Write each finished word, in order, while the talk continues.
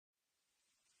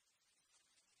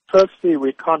Firstly,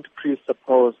 we can't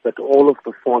presuppose that all of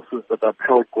the forces that are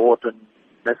pro-Gordon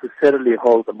necessarily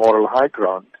hold the moral high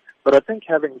ground. But I think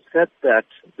having said that,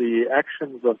 the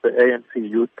actions of the ANC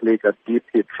Youth League are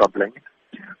deeply troubling.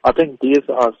 I think these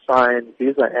are signs,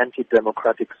 these are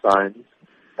anti-democratic signs,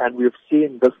 and we've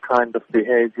seen this kind of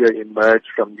behavior emerge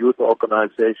from youth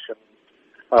organizations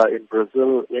in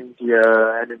Brazil, India,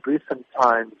 and in recent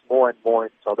times more and more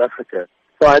in South Africa.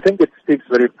 So I think it speaks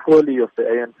very poorly of the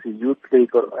ANC Youth League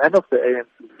and of the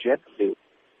ANC generally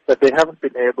that they haven't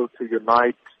been able to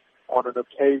unite on an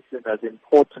occasion as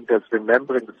important as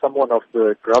remembering someone of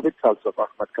the gravitas of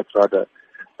Ahmad Kathrada.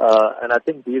 And I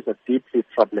think these are deeply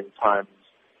troubling times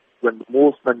when the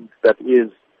movement that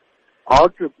is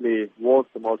arguably was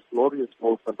the most glorious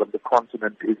movement on the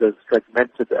continent is as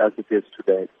fragmented as it is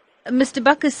today. Mr.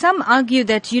 Bakker, some argue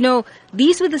that,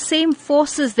 these were the same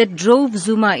forces that drove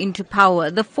Zuma into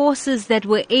power, the forces that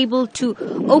were able to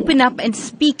open up and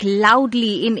speak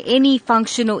loudly in any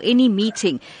function or any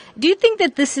meeting. Do you think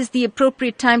that this is the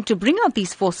appropriate time to bring out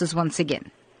these forces once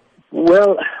again?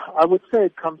 Well, I would say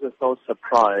it comes as no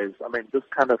surprise. I mean, this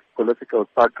kind of political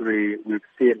thuggery we've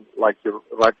seen, like you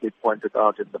rightly pointed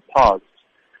out, in the past.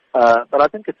 But I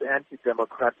think it's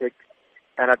anti-democratic.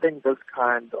 And I think this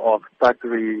kind of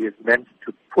thuggery is meant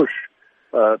to push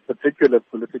particular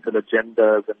political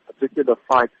agendas and particular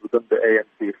fights within the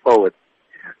ANC forward.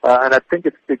 And I think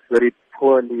it speaks very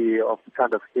poorly of the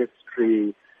kind of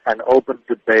history and open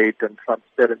debate and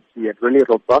transparency and really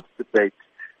robust debate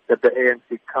that the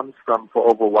ANC comes from for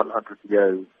over 100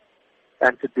 years.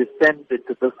 And to descend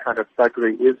into this kind of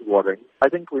thuggery is worrying. I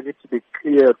think we need to be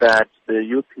clear that the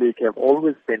Youth League have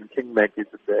always been kingmakers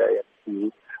in the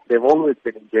ANC. They've always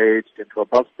been engaged in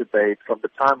robust debate from the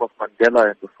time of Mandela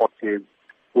in the 40s,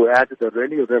 who added a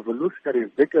really revolutionary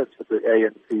vigor to the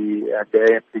ANC and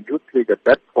the ANC Youth League at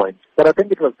that point. But I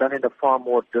think it was done in a far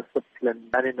more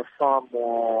disciplined and in a far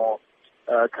more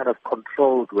kind of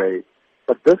controlled way.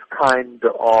 But this kind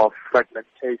of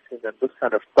fragmentation and this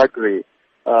kind of thuggery,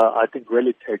 I think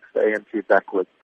really takes the ANC backwards.